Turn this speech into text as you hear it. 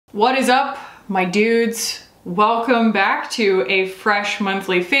What is up, my dudes? Welcome back to a fresh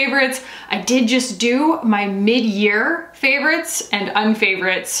monthly favorites. I did just do my mid-year favorites and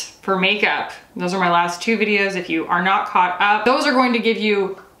unfavorites for makeup. Those are my last two videos. If you are not caught up, those are going to give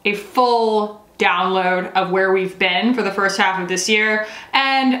you a full download of where we've been for the first half of this year.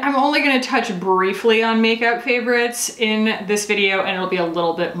 And I'm only gonna touch briefly on makeup favorites in this video, and it'll be a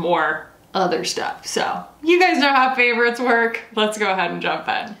little bit more other stuff. So you guys know how favorites work. Let's go ahead and jump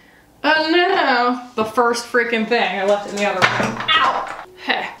in. Oh no, the first freaking thing I left in the other room. Ow!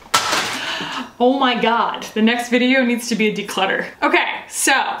 Heh. Oh my God, the next video needs to be a declutter. Okay,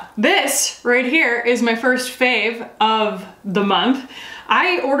 so this right here is my first fave of the month.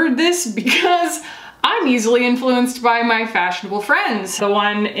 I ordered this because I'm easily influenced by my fashionable friends. The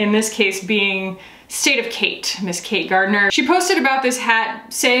one in this case being State of Kate, Miss Kate Gardner. She posted about this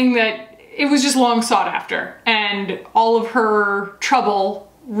hat saying that it was just long sought after and all of her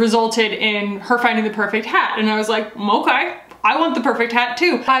trouble resulted in her finding the perfect hat. And I was like, okay, I want the perfect hat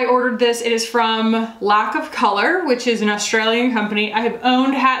too. I ordered this. It is from Lack of Color, which is an Australian company. I have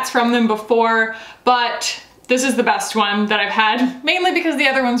owned hats from them before, but this is the best one that I've had, mainly because the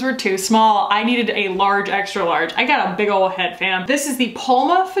other ones were too small. I needed a large, extra large. I got a big old head, fam. This is the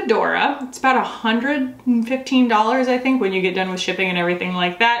Palma Fedora. It's about $115, I think, when you get done with shipping and everything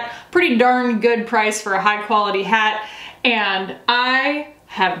like that. Pretty darn good price for a high quality hat. And I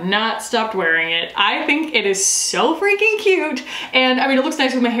have not stopped wearing it. I think it is so freaking cute. And I mean, it looks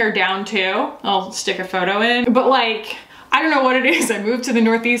nice with my hair down too. I'll stick a photo in, but like, I don't know what it is. I moved to the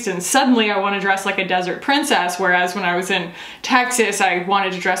Northeast and suddenly I want to dress like a desert princess, whereas when I was in Texas, I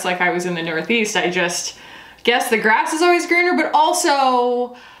wanted to dress like I was in the Northeast. I just guess the grass is always greener, but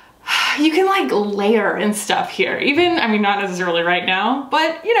also you can like layer and stuff here. Even, I mean, not necessarily right now,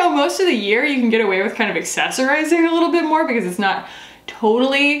 but you know, most of the year you can get away with kind of accessorizing a little bit more because it's not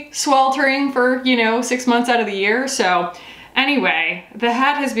totally sweltering for, you know, 6 months out of the year. So anyway, the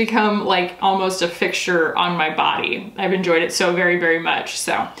hat has become like almost a fixture on my body. I've enjoyed it so very, very much.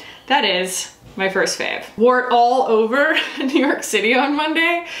 So that is my first fave. Wore it all over New York City on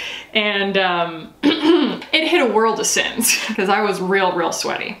Monday, and it hit a world of sins because I was real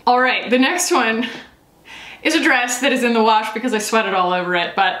sweaty. All right, the next one is a dress that is in the wash because I sweated all over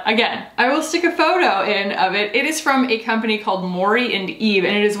it. But again, I will stick a photo in of it. It is from a company called Maury and Eve,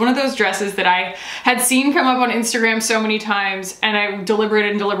 and it is one of those dresses that I had seen come up on Instagram so many times, and I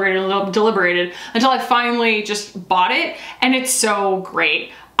deliberated until I finally just bought it, and it's so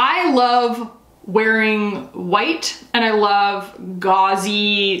great. I love wearing white, and I love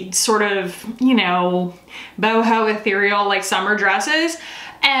gauzy, sort of, you know, boho ethereal like summer dresses.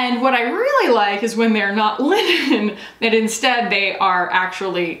 And what I really like is when they're not linen, that instead they are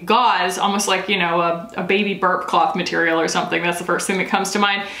actually gauze, almost like, you know, a baby burp cloth material or something. That's the first thing that comes to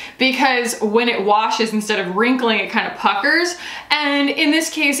mind, because when it washes, instead of wrinkling, it kind of puckers. And in this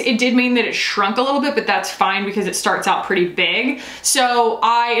case, it did mean that it shrunk a little bit, but that's fine because it starts out pretty big. So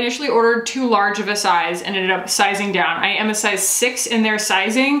I initially ordered too large of a size and ended up sizing down. I am a size 6 in their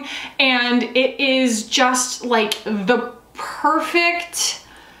sizing, and it is just like the perfect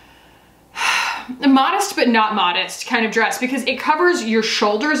modest but not modest kind of dress, because it covers your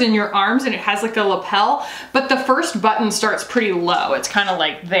shoulders and your arms and it has like a lapel, but the first button starts pretty low. It's kind of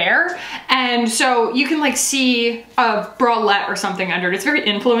like there, and so you can like see a bralette or something under it. It's very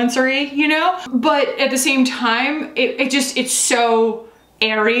influencer-y, you know, but at the same time it's so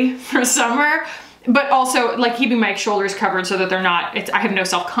airy for summer, but also like keeping my shoulders covered so that they're not, I have no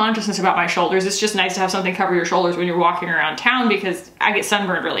self-consciousness about my shoulders. It's just nice to have something cover your shoulders when you're walking around town, because I get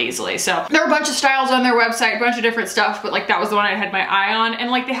sunburned really easily. So there are a bunch of styles on their website, a bunch of different stuff, but like that was the one I had my eye on. And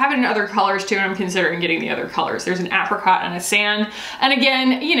like they have it in other colors too, and I'm considering getting the other colors. There's an apricot and a sand. And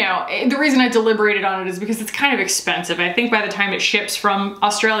again, you know, the reason I deliberated on it is because it's kind of expensive. I think by the time it ships from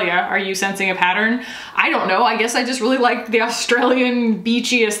Australia, are you sensing a pattern? I don't know. I guess I just really like the Australian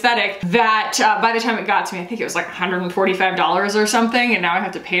beachy aesthetic that by the time it got to me, I think it was like $145 or something, and now I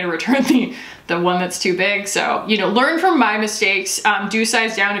have to pay to return the one that's too big. So, you know, learn from my mistakes. Do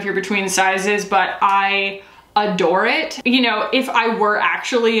size down if you're between sizes, but I adore it. You know, if I were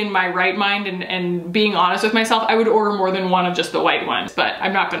actually in my right mind and being honest with myself, I would order more than one of just the white ones, but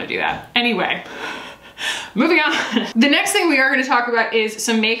I'm not gonna do that. Anyway, moving on. The next thing we are gonna talk about is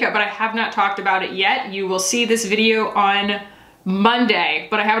some makeup, but I have not talked about it yet. You will see this video on Monday,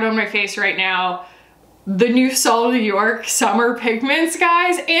 but I have it on my face right now. The new Sol New York summer pigments,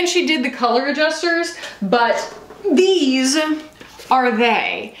 guys, and she did the color adjusters, but these are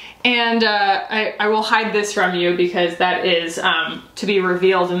they. And I will hide this from you because that is to be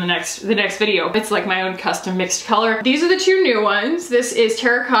revealed in the next video. It's like my own custom mixed color. These are the two new ones. This is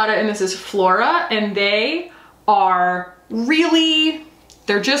Terracotta and this is Flora, and they are really,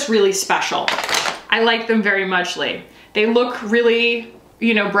 they're just really special. I like them very muchly. They look really,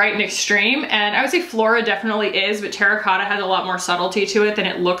 you know, bright and extreme, and I would say Flora definitely is, but Terracotta has a lot more subtlety to it than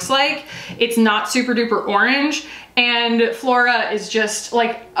it looks like. It's not super duper orange, and Flora is just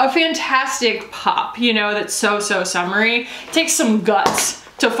like a fantastic pop, you know, that's so summery. It takes some guts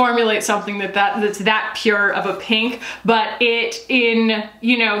to formulate something that's that pure of a pink, but it in,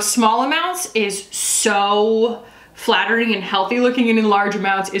 you know, small amounts is so flattering and healthy looking, and in large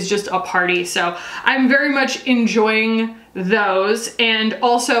amounts is just a party. So I'm very much enjoying those, and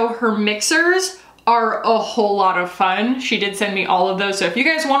also her mixers are a whole lot of fun. She did send me all of those, so if you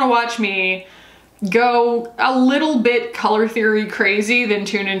guys want to watch me go a little bit color theory crazy, then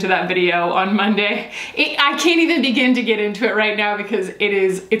tune into that video on Monday. I can't even begin to get into it right now because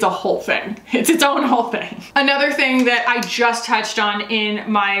it's a whole thing. It's its own whole thing. Another thing that I just touched on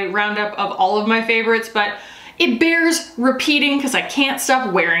in my roundup of all of my favorites, but it bears repeating because I can't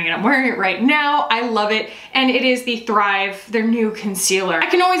stop wearing it. I'm wearing it right now. I love it. And it is the Thrive, their new concealer. I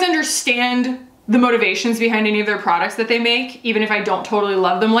can always understand the motivations behind any of their products that they make, even if I don't totally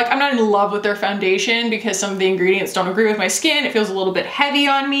love them. Like, I'm not in love with their foundation because some of the ingredients don't agree with my skin. It feels a little bit heavy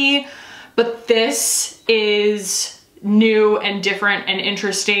on me, but this is new and different and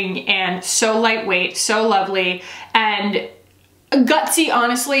interesting and so lightweight, so lovely, and gutsy,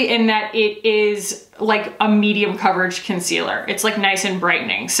 honestly, in that it is like a medium coverage concealer. It's like nice and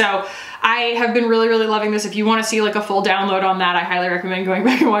brightening. So I have been really loving this. If you want to see like a full download on that, I highly recommend going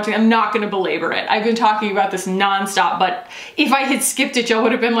back and watching. I'm not going to belabor it. I've been talking about this nonstop, but if I had skipped it, y'all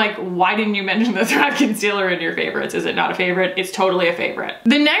would have been like, why didn't you mention the Thrive concealer in your favorites? Is it not a favorite? It's totally a favorite.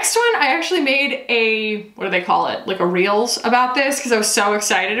 The next one, I actually made a, what do they call it? Like a reels about this because I was so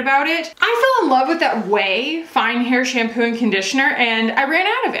excited about it. I fell in love with that Way Fine Hair Shampoo and Conditioner, and I ran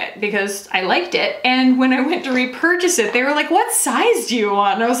out of it because I liked it. And when I went to repurchase it, they were like, what size do you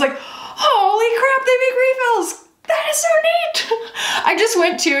want? And I was like, holy crap, they make refills. That is so neat. I just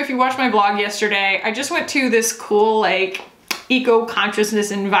went to, if you watched my vlog yesterday, I just went to this cool like eco-consciousness,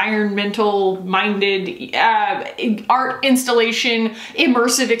 environmental minded art installation,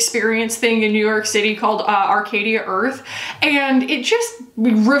 immersive experience thing in New York City called Arcadia Earth. And it just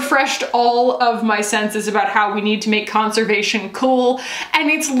refreshed all of my senses about how we need to make conservation cool. And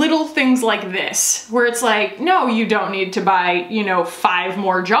it's little things like this, where it's like, no, you don't need to buy, you know, 5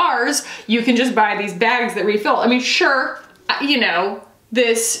 more jars. You can just buy these bags that refill. I mean, sure, you know,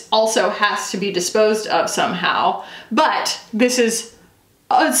 this also has to be disposed of somehow, but this is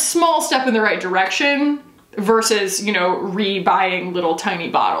a small step in the right direction versus, you know, rebuying little tiny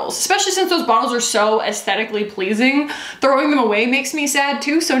bottles, especially since those bottles are so aesthetically pleasing. Throwing them away makes me sad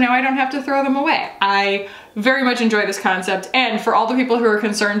too, so now I don't have to throw them away. I very much enjoy this concept, and for all the people who are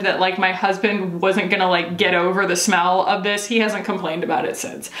concerned that like my husband wasn't gonna like get over the smell of this, he hasn't complained about it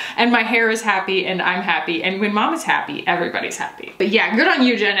since. And my hair is happy and I'm happy, and when mom is happy, everybody's happy. But yeah, good on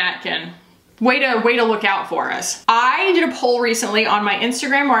you, Jen Atkin. Way to look out for us. I did a poll recently on my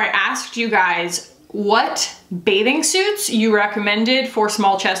Instagram where I asked you guys what bathing suits you recommended for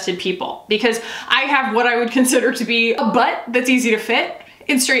small-chested people, because I have what I would consider to be a butt that's easy to fit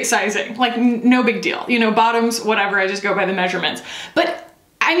in straight sizing, like no big deal. You know, bottoms, whatever, I just go by the measurements. But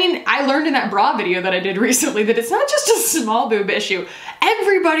I mean, I learned in that bra video that I did recently that it's not just a small boob issue.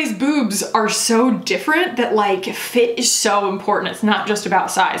 Everybody's boobs are so different that like fit is so important. It's not just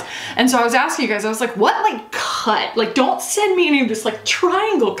about size. And so I was asking you guys, I was like, what like cut? Like don't send me any of this like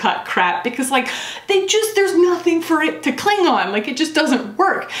triangle cut crap, because like there's nothing for it to cling on. Like it just doesn't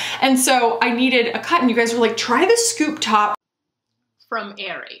work. And so I needed a cut, and you guys were like, try the scoop top from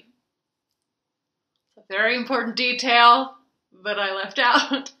Aerie. It's a very important detail that I left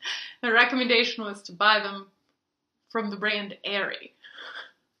out. The recommendation was to buy them from the brand Aerie.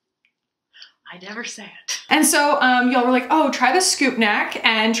 I never say it. And so y'all were like, oh, try the scoop neck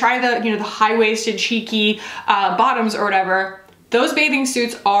and try the, you know, the high-waisted cheeky bottoms or whatever. Those bathing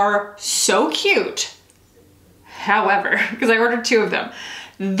suits are so cute. However, because I ordered 2 of them,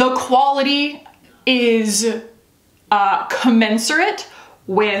 the quality is commensurate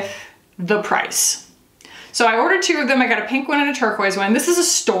with the price. So I ordered 2 of them. I got a pink one and a turquoise one. This is a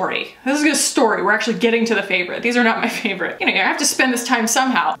story. This is a story. We're actually getting to the favorite. These are not my favorite. You know, I have to spend this time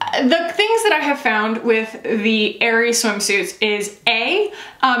somehow. The things that I have found with the Aerie swimsuits is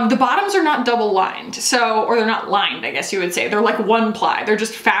the bottoms are not double lined. So, or they're not lined, I guess you would say. They're like 1 ply. They're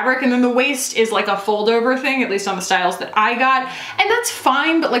just fabric, and then the waist is like a fold over thing, at least on the styles that I got. And that's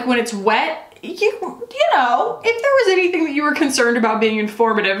fine, but like when it's wet, you know, if there was anything that you were concerned about being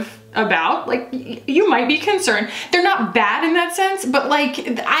informative about, like you might be concerned. They're not bad in that sense, but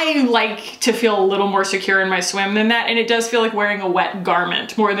like I like to feel a little more secure in my swim than that, and it does feel like wearing a wet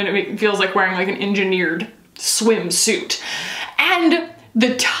garment more than it feels like wearing like an engineered swimsuit. And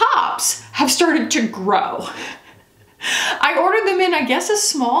the tops have started to grow. I ordered them in, I guess, a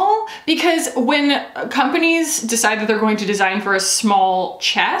small, because when companies decide that they're going to design for a small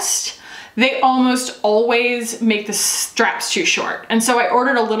chest, they almost always make the straps too short. And so I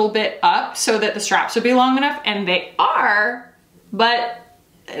ordered a little bit up so that the straps would be long enough, and they are, but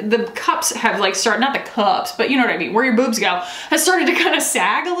the cups have like not the cups, but you know what I mean, where your boobs go, has started to kind of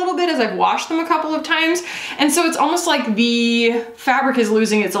sag a little bit as I've washed them a couple of times. And so it's almost like the fabric is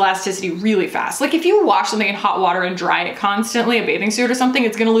losing its elasticity really fast. Like if you wash something in hot water and dry it constantly, a bathing suit or something,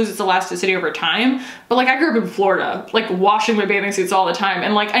 it's gonna lose its elasticity over time. But like I grew up in Florida, like washing my bathing suits all the time.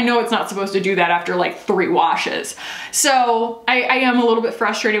 And like, I know it's not supposed to do that after like 3 washes. So I am a little bit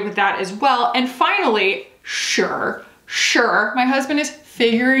frustrated with that as well. And finally, sure, my husband is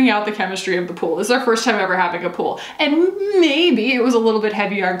figuring out the chemistry of the pool. This is our first time ever having a pool. And maybe it was a little bit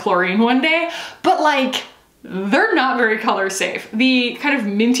heavy on chlorine one day, but like, they're not very color safe. The kind of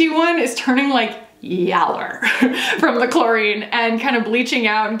minty one is turning like yaller from the chlorine and kind of bleaching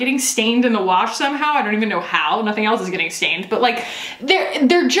out and getting stained in the wash somehow. I don't even know how. Nothing else is getting stained, but like,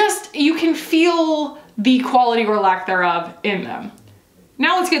 they're just, you can feel the quality or lack thereof in them.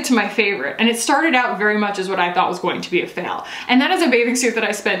 Now let's get to my favorite, and it started out very much as what I thought was going to be a fail. And that is a bathing suit that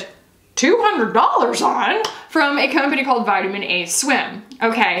I spent $200 on from a company called Vitamin A Swim.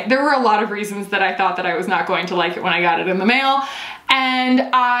 Okay, there were a lot of reasons that I thought that I was not going to like it when I got it in the mail. And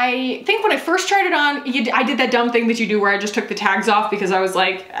I think when I first tried it on, I did that dumb thing that you do where I just took the tags off because I was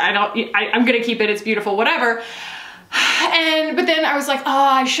like, I'm gonna keep it, it's beautiful, whatever. But then I was like, oh,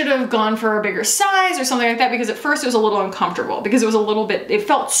 I should have gone for a bigger size or something like that, because at first it was a little uncomfortable because it was a little bit, it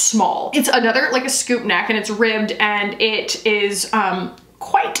felt small. It's another, like a scoop neck, and it's ribbed, and it is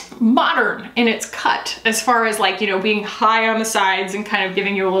quite modern in its cut as far as like, you know, being high on the sides and kind of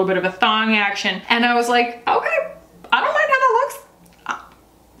giving you a little bit of a thong action. And I was like, okay, I don't mind how that looks.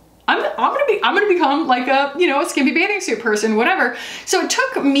 I'm gonna become like a, you know, a skimpy bathing suit person, whatever. So it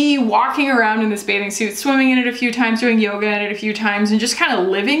took me walking around in this bathing suit, swimming in it a few times, doing yoga in it a few times, and just kind of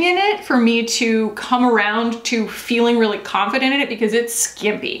living in it for me to come around to feeling really confident in it, because it's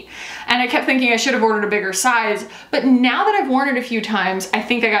skimpy. And I kept thinking I should have ordered a bigger size, but now that I've worn it a few times, I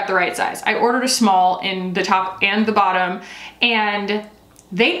think I got the right size. I ordered a small in the top and the bottom, and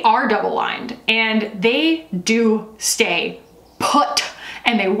they are double lined, and they do stay put.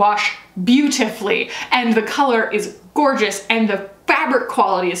 And they wash beautifully, and the color is gorgeous, and the fabric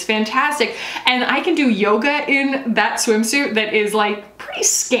quality is fantastic. And I can do yoga in that swimsuit that is like pretty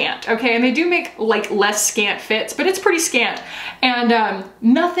scant, okay? And they do make like less scant fits, but it's pretty scant. And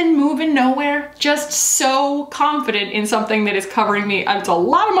nothing moving nowhere, just so confident in something that is covering me. It's a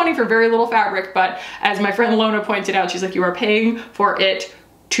lot of money for very little fabric, but as my friend Lona pointed out, she's like, you are paying for it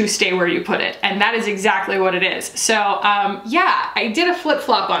to stay where you put it. And that is exactly what it is. So yeah, I did a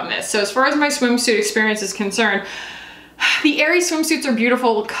flip-flop on this. So as far as my swimsuit experience is concerned, the Aerie swimsuits are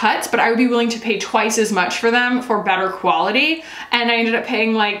beautiful cuts, but I would be willing to pay twice as much for them for better quality. And I ended up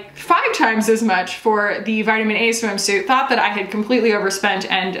paying like 5 times as much for the Vitamin A swimsuit. Thought that I had completely overspent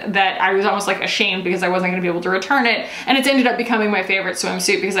and that I was almost like ashamed because I wasn't gonna be able to return it. And it's ended up becoming my favorite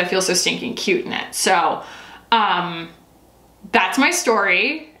swimsuit because I feel so stinking cute in it. So, that's my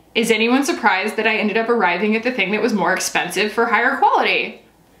story. Is anyone surprised that I ended up arriving at the thing that was more expensive for higher quality?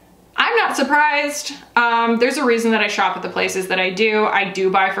 I'm not surprised. There's a reason that I shop at the places that I do. I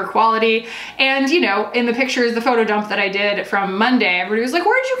do buy for quality. And you know, in the pictures, the photo dump that I did from Monday, everybody was like,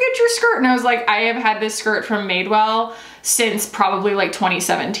 where'd you get your skirt? And I was like, I have had this skirt from Madewell since probably like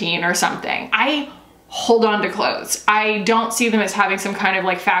 2017 or something. I hold on to clothes. I don't see them as having some kind of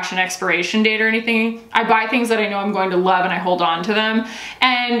like fashion expiration date or anything. I buy things that I know I'm going to love and I hold on to them.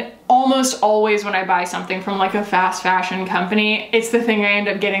 And almost always when I buy something from like a fast fashion company, it's the thing I end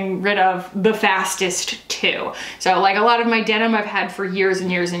up getting rid of the fastest too. So like a lot of my denim I've had for years and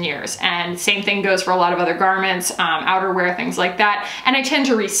years and years, and same thing goes for a lot of other garments, outerwear, things like that. And I tend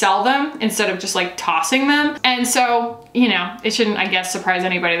to resell them instead of just like tossing them. And so, you know, it shouldn't, I guess, surprise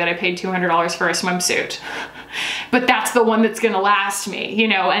anybody that I paid $200 for a swimsuit. But that's the one that's gonna last me, you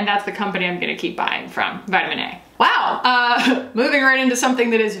know, and that's the company I'm gonna keep buying from, Vitamin A. Wow, moving right into something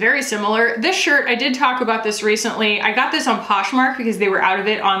that is very similar. This shirt, I did talk about this recently. I got this on Poshmark because they were out of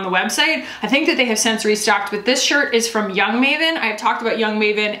it on the website. I think that they have since restocked, but this shirt is from Jungmaven. I've talked about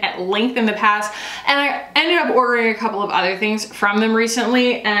Jungmaven at length in the past, and I ended up ordering a couple of other things from them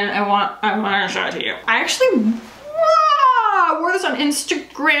recently, and I want to show it to you. I actually wore this on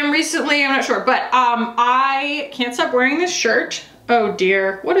Instagram recently, I'm not sure, but I can't stop wearing this shirt. Oh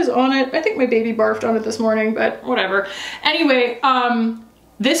dear, what is on it? I think my baby barfed on it this morning, but whatever. Anyway,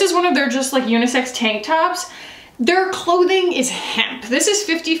 this is one of their just like unisex tank tops. Their clothing is hemp. This is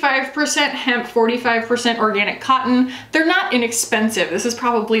 55% hemp, 45% organic cotton. They're not inexpensive. This is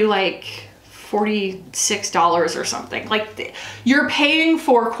probably like $46 or something. Like, you're paying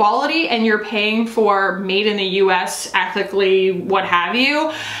for quality and you're paying for made in the US, ethically, what have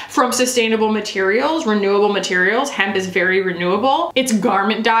you, from sustainable materials, renewable materials. Hemp is very renewable. It's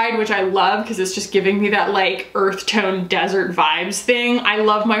garment dyed, which I love because it's just giving me that like earth tone desert vibes thing. I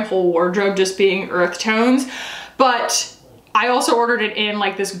love my whole wardrobe just being earth tones, but I also ordered it in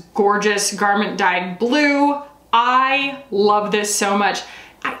like this gorgeous garment dyed blue. I love this so much.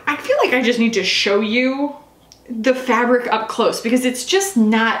 I feel like I just need to show you the fabric up close because it's just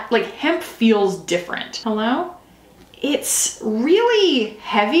not, like, hemp feels different. Hello? It's really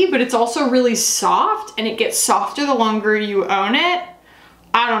heavy, but it's also really soft, and it gets softer the longer you own it.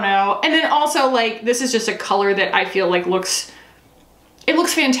 I don't know. And then also, like, this is just a color that I feel like looks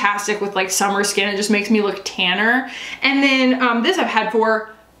fantastic with like summer skin. It just makes me look tanner. And then this I've had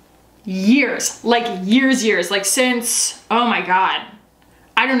for years, like years, like since, oh my God.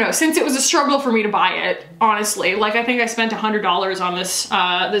 I don't know, since it was a struggle for me to buy it, honestly. Like, I think I spent $100 on this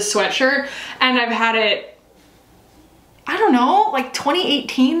this sweatshirt, and I've had it, I don't know, like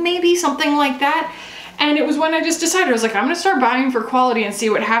 2018 maybe, something like that. And it was when I just decided, I was like, I'm gonna start buying for quality and see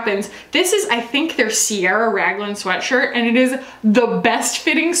what happens. This is, I think, their Sierra Raglan sweatshirt, and it is the best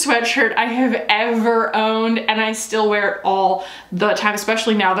fitting sweatshirt I have ever owned, and I still wear it all the time,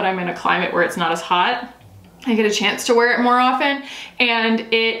 especially now that I'm in a climate where it's not as hot. I get a chance to wear it more often, and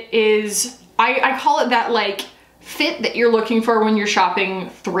it is, I call it that like fit that you're looking for when you're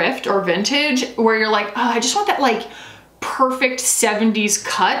shopping thrift or vintage, where you're like, oh, I just want that like perfect 70s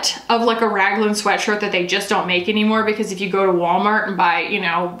cut of like a Raglan sweatshirt that they just don't make anymore, because if you go to Walmart and buy, you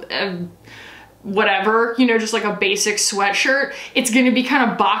know, whatever, you know, just like a basic sweatshirt, it's gonna be kind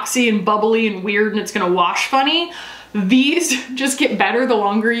of boxy and bubbly and weird, and it's gonna wash funny. These just get better the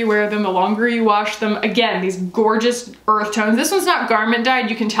longer you wear them, the longer you wash them. Again, these gorgeous earth tones. This one's not garment dyed,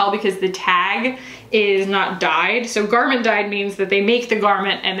 you can tell because the tag is not dyed. So garment dyed means that they make the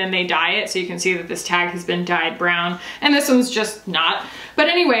garment and then they dye it. So you can see that this tag has been dyed brown, and this one's just not. But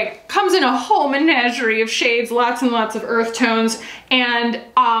anyway, comes in a whole menagerie of shades, lots and lots of earth tones. And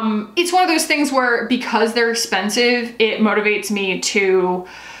it's one of those things where, because they're expensive, it motivates me to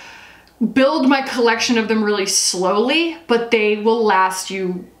build my collection of them really slowly, but they will last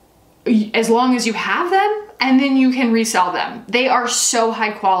you as long as you have them, and then you can resell them. They are so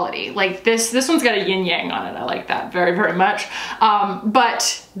high quality. Like this one's got a yin yang on it. I like that very, very much.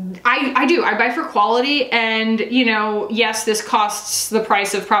 But I buy for quality, and you know, yes, this costs the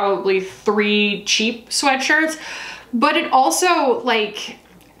price of probably 3 cheap sweatshirts, but it also like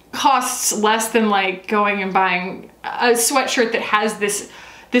costs less than like going and buying a sweatshirt that has this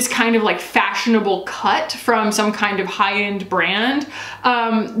kind of like fashionable cut from some kind of high-end brand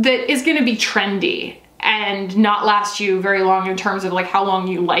that is gonna be trendy and not last you very long in terms of like how long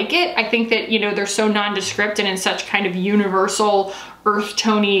you like it. I think that, you know, they're so nondescript and in such kind of universal earth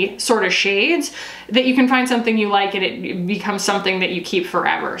tony sort of shades that you can find something you like and it becomes something that you keep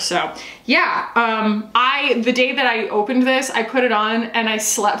forever. So yeah, the day that I opened this, I put it on and I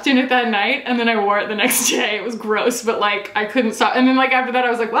slept in it that night, and then I wore it the next day. It was gross, but like I couldn't stop. And then like after that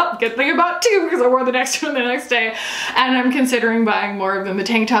I was like, well, good thing about 2, because I wore the next one the next day, and I'm considering buying more of them. The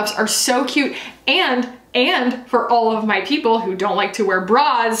tank tops are so cute, and for all of my people who don't like to wear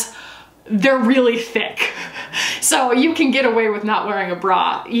bras, they're really thick. So you can get away with not wearing a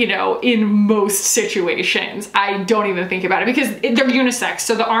bra, you know, in most situations. I don't even think about it because they're unisex.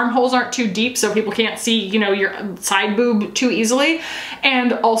 So the armholes aren't too deep so people can't see, you know, your side boob too easily.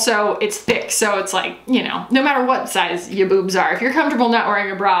 And also it's thick. So it's like, you know, no matter what size your boobs are, if you're comfortable not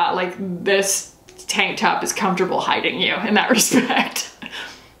wearing a bra, like this tank top is comfortable hiding you in that respect.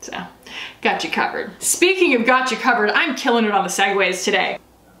 So got you covered. Speaking of got you covered, I'm killing it on the segues today.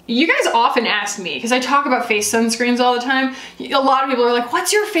 You guys often ask me, because I talk about face sunscreens all the time, a lot of people are like,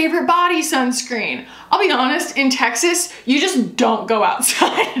 what's your favorite body sunscreen? I'll be honest, in Texas, you just don't go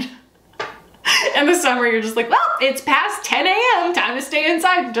outside. In the summer, you're just like, well, it's past 10 a.m. time to stay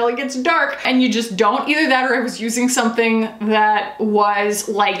inside until it gets dark. And you just don't. Either that or I was using something that was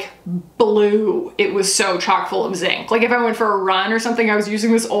like blue. It was so chock full of zinc. Like if I went for a run or something, I was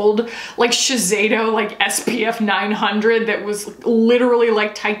using this old like Shiseido like SPF 900 that was literally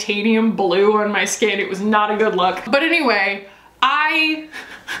like titanium blue on my skin. It was not a good look. But anyway, I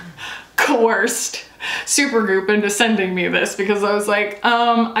coerced Supergroup into sending me this because I was like,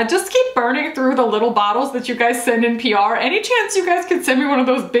 I just keep burning through the little bottles that you guys send in PR. Any chance you guys could send me one of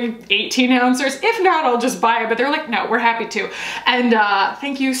those big 18 ouncers? If not, I'll just buy it. But they're like, no, we're happy to. And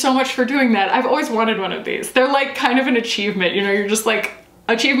thank you so much for doing that. I've always wanted one of these. They're like kind of an achievement, you know, you're just like,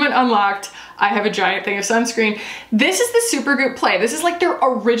 achievement unlocked. I have a giant thing of sunscreen. This is the Supergoop Play. This is like their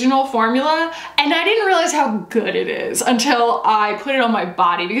original formula, and I didn't realize how good it is until I put it on my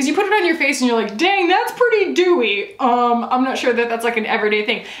body, because you put it on your face and you're like, dang, that's pretty dewy. I'm not sure that that's like an everyday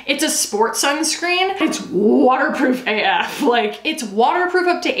thing. It's a sports sunscreen. It's waterproof AF. Like it's waterproof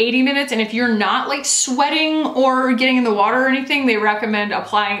up to 80 minutes, and if you're not like sweating or getting in the water or anything, they recommend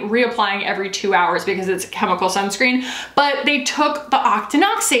reapplying every 2 hours because it's a chemical sunscreen. But they took the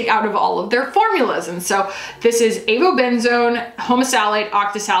octinoxate out of all of their formulas. And so this is avobenzone, homosalate,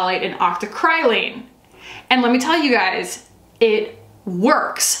 octisalate, and octocrylene. And let me tell you guys, it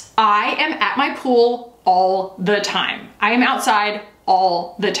works. I am at my pool all the time. I am outside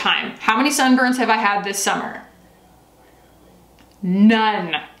all the time. How many sunburns have I had this summer?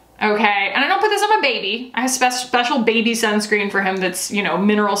 None. Okay, and I don't put this on my baby. I have special baby sunscreen for him that's, you know,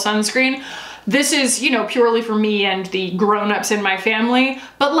 mineral sunscreen. This is, you know, purely for me and the grown-ups in my family,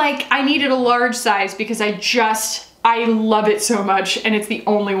 but like I needed a large size because I love it so much, and it's the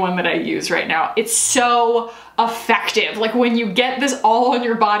only one that I use right now. It's so effective. Like when you get this all on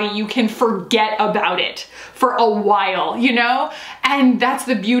your body, you can forget about it for a while, you know? And that's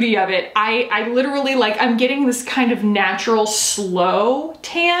the beauty of it. I literally like, I'm getting this kind of natural slow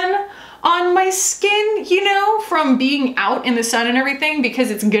tan on my skin, you know, from being out in the sun and everything, because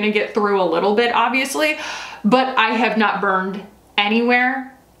it's gonna get through a little bit, obviously, but I have not burned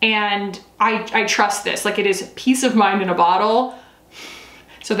anywhere. And I trust this. Like it is peace of mind in a bottle.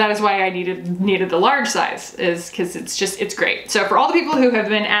 So that is why I needed the large size, is because it's great. So for all the people who have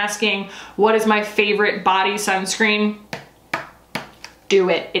been asking, what is my favorite body sunscreen? Do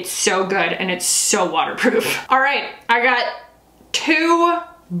it. It's so good and it's so waterproof. All right, I got 2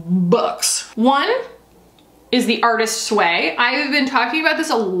 books. One is The Artist's Way. I have been talking about this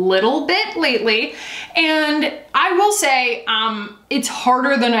a little bit lately, and I will say it's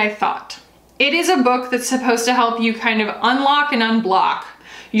harder than I thought. It is a book that's supposed to help you kind of unlock and unblock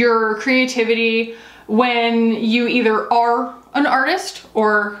your creativity when you either are an artist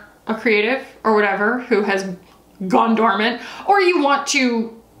or a creative or whatever who has gone dormant, or you want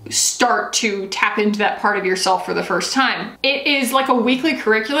to start to tap into that part of yourself for the first time. It is like a weekly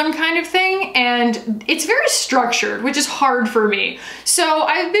curriculum kind of thing, and it's very structured, which is hard for me. So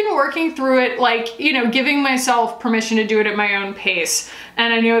I've been working through it, like, you know, giving myself permission to do it at my own pace.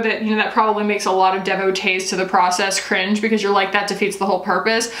 And I know that, you know, that probably makes a lot of devotees to the process cringe, because you're like, that defeats the whole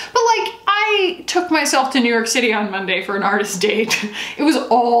purpose. But like, I took myself to New York City on Monday for an artist date. It was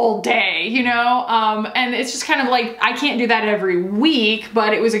all day, you know? And it's just kind of like, I can't do that every week,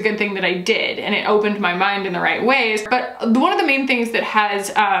 but it was a good thing that I did, and it opened my mind in the right ways. But one of the main things that has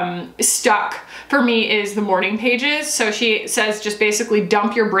stuck for me is the morning pages. So she says just basically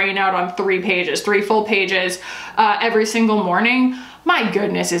dump your brain out on 3 pages, 3 full pages every single morning. My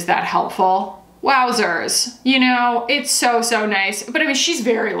goodness, is that helpful? Wowzers. You know, it's so, so nice. But I mean, she's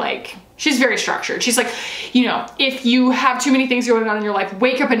very structured. She's like, you know, if you have too many things going on in your life,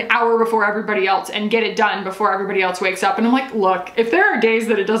 wake up an hour before everybody else and get it done before everybody else wakes up. And I'm like, look, if there are days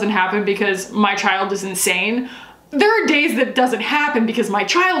that it doesn't happen because my child is insane, there are days that it doesn't happen because my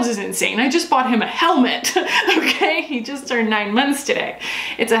child is insane. I just bought him a helmet, okay? He just turned 9 months today.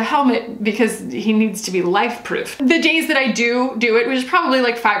 It's a helmet because he needs to be life-proof. The days that I do it, which is probably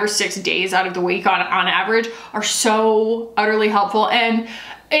like 5 or 6 days out of the week on average, are so utterly helpful. And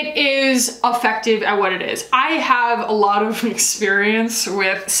it is effective at what it is. I have a lot of experience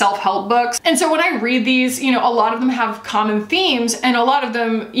with self-help books. And so when I read these, you know, a lot of them have common themes, and a lot of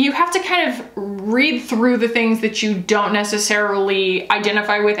them, you have to kind of read through the things that you don't necessarily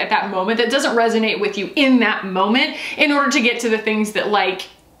identify with at that moment, that doesn't resonate with you in that moment, in order to get to the things that like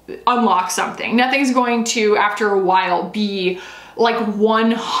unlock something. Nothing's going to, after a while, be like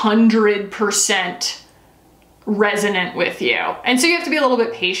 100% resonant with you. And so you have to be a little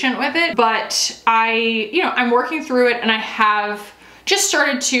bit patient with it. But I'm working through it, and I have just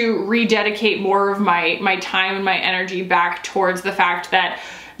started to rededicate more of my time and my energy back towards the fact that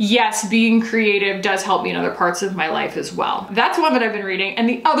yes, being creative does help me in other parts of my life as well. That's one that I've been reading. And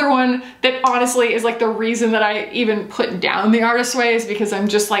the other one that honestly is like the reason that I even put down The Artist's Way is because I'm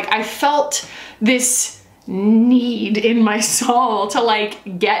just like, I felt this need in my soul to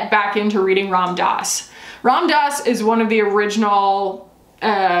like get back into reading Ram Dass. Ram Dass is one of the original,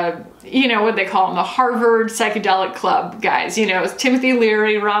 you know, what they call them, the Harvard Psychedelic Club guys. You know, it's Timothy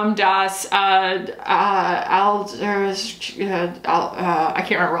Leary, Ram Dass, I can't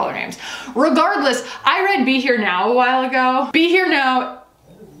remember all their names. Regardless, I read Be Here Now a while ago. Be Here Now,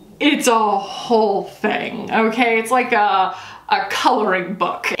 it's a whole thing, okay? It's like a coloring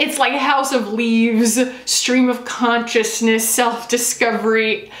book. It's like House of Leaves, stream of consciousness,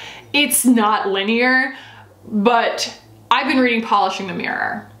 self-discovery. It's not linear, but I've been reading Polishing the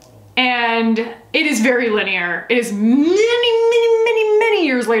Mirror, and it is very linear. It is many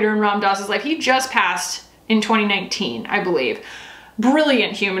years later in Ram Dass's life. He just passed in 2019, I believe.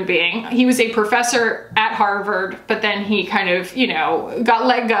 Brilliant human being. He was a professor at Harvard, but then he kind of, you know, got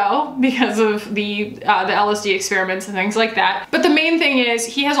let go because of the LSD experiments and things like that. But the main thing is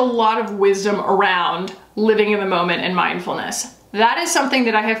he has a lot of wisdom around living in the moment and mindfulness. That is something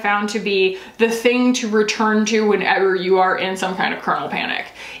that I have found to be the thing to return to whenever you are in some kind of kernel panic.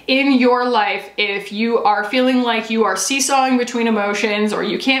 In your life, if you are feeling like you are seesawing between emotions, or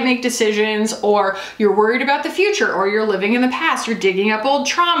you can't make decisions, or you're worried about the future, or you're living in the past, you're digging up old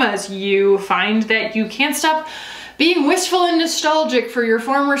traumas, you find that you can't stop being wistful and nostalgic for your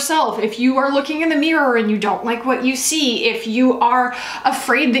former self, if you are looking in the mirror and you don't like what you see, if you are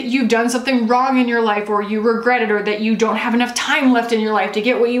afraid that you've done something wrong in your life, or you regret it, or that you don't have enough time left in your life to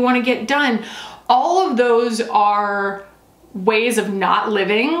get what you want to get done, all of those are ways of not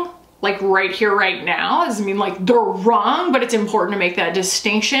living like right here, right now. Doesn't mean like they're wrong, but it's important to make that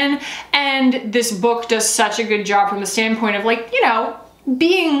distinction. And this book does such a good job from the standpoint of like, you know,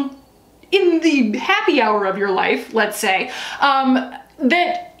 being in the happy hour of your life, let's say,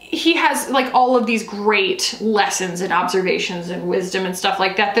 that he has like all of these great lessons and observations and wisdom and stuff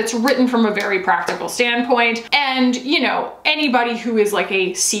like that that's written from a very practical standpoint. And, you know, anybody who is like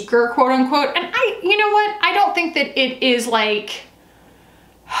a seeker, quote unquote, and you know what? I don't think that it is like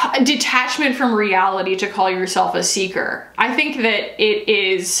a detachment from reality to call yourself a seeker. I think that it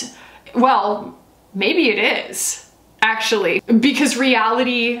is, well, maybe it is, actually, because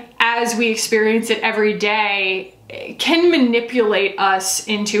reality as we experience it every day can manipulate us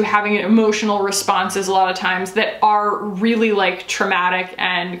into having emotional responses a lot of times that are really like traumatic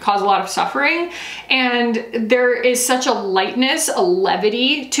and cause a lot of suffering. And there is such a lightness, a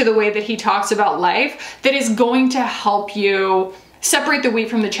levity to the way that he talks about life that is going to help you separate the wheat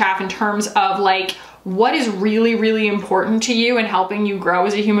from the chaff in terms of like what is really, really important to you and helping you grow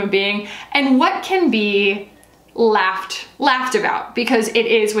as a human being, and what can be laughed about, because it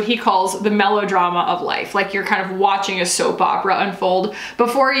is what he calls the melodrama of life. Like you're kind of watching a soap opera unfold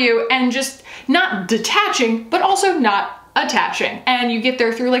before you, and just not detaching, but also not attaching. And you get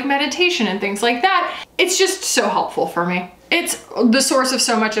there through like meditation and things like that. It's just so helpful for me. It's the source of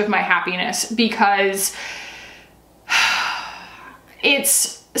so much of my happiness, because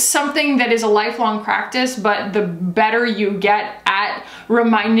it's something that is a lifelong practice, but the better you get at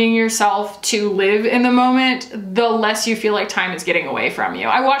reminding yourself to live in the moment, the less you feel like time is getting away from you.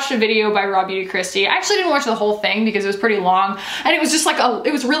 I watched a video by Raw Beauty Christie. I actually didn't watch the whole thing because it was pretty long, and it was just like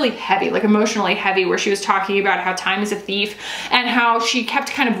it was really heavy, like emotionally heavy, where she was talking about how time is a thief and how she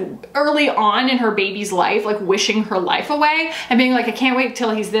kept kind of early on in her baby's life, like wishing her life away and being like, I can't wait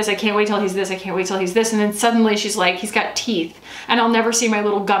till he's this, I can't wait till he's this, I can't wait till he's this. And then suddenly she's like, he's got teeth and I'll never see my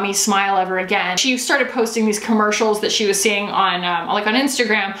little gummy smile ever again. She started posting these commercials that she was seeing on like on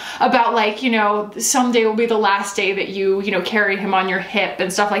Instagram about like, you know, someday will be the last day that you know, carry him on your hip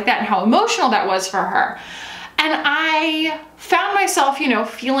and stuff like that, and how emotional that was for her. And I found myself, you know,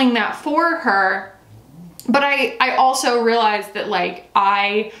 feeling that for her, but I also realized that like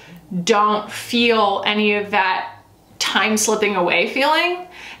I don't feel any of that time slipping away feeling.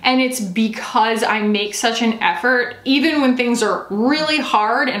 And it's because I make such an effort, even when things are really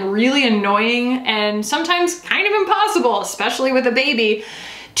hard and really annoying and sometimes kind of impossible, especially with a baby,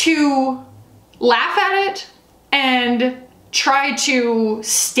 to laugh at it and try to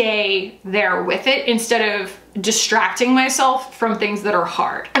stay there with it instead of distracting myself from things that are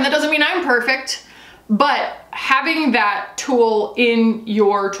hard. And that doesn't mean I'm perfect, but having that tool in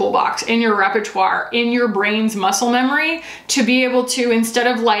your toolbox, in your repertoire, in your brain's muscle memory, to be able to, instead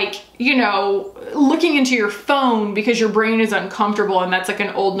of like, you know, looking into your phone because your brain is uncomfortable and that's like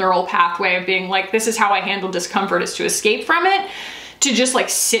an old neural pathway of being like, this is how I handle discomfort, is to escape from it, to just like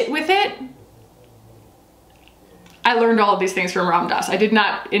sit with it. I learned all of these things from Ram Dass. I did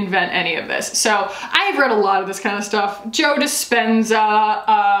not invent any of this. So I have read a lot of this kind of stuff. Joe Dispenza,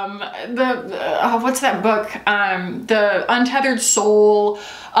 what's that book? The Untethered Soul,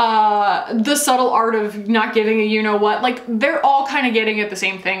 The Subtle Art of Not Giving a You-Know-What. Like, they're all kind of getting at the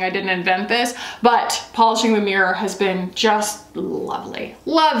same thing. I didn't invent this, but Polishing the Mirror has been just lovely.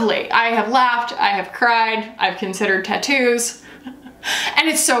 Lovely. I have laughed, I have cried, I've considered tattoos, and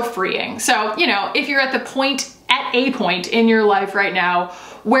it's so freeing. So, you know, if you're at a point in your life right now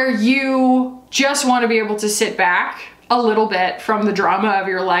where you just want to be able to sit back a little bit from the drama of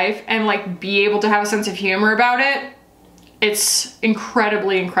your life and like be able to have a sense of humor about it, it's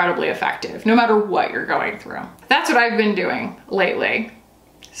incredibly, incredibly effective, no matter what you're going through. That's what I've been doing lately.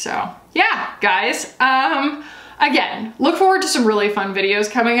 So yeah, guys, again, look forward to some really fun videos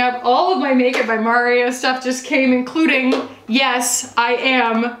coming up. All of my Makeup by Mario stuff just came, including, yes, I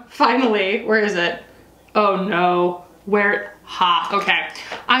am finally, where is it? Oh no, okay.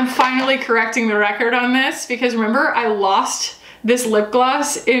 I'm finally correcting the record on this because remember I lost this lip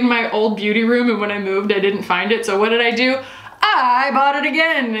gloss in my old beauty room and when I moved I didn't find it. So what did I do? I bought it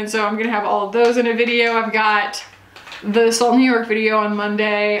again. And so I'm gonna have all of those in a video. I've got the Salt New York video on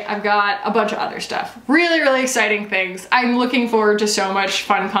Monday. I've got a bunch of other stuff. Really, really exciting things. I'm looking forward to so much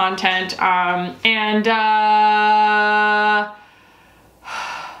fun content.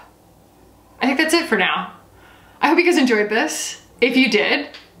 I think that's it for now. I hope you guys enjoyed this. If you did,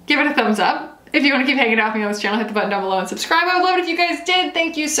 give it a thumbs up. If you want to keep hanging out with me on this channel, hit the button down below and subscribe. I would love it if you guys did.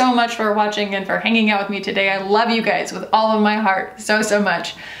 Thank you so much for watching and for hanging out with me today. I love you guys with all of my heart so, so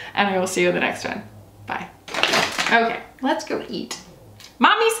much. And I will see you in the next one. Bye. Okay, let's go eat.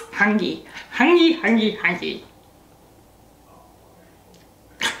 Mommy's hungry. Hungry, hungry, hungry.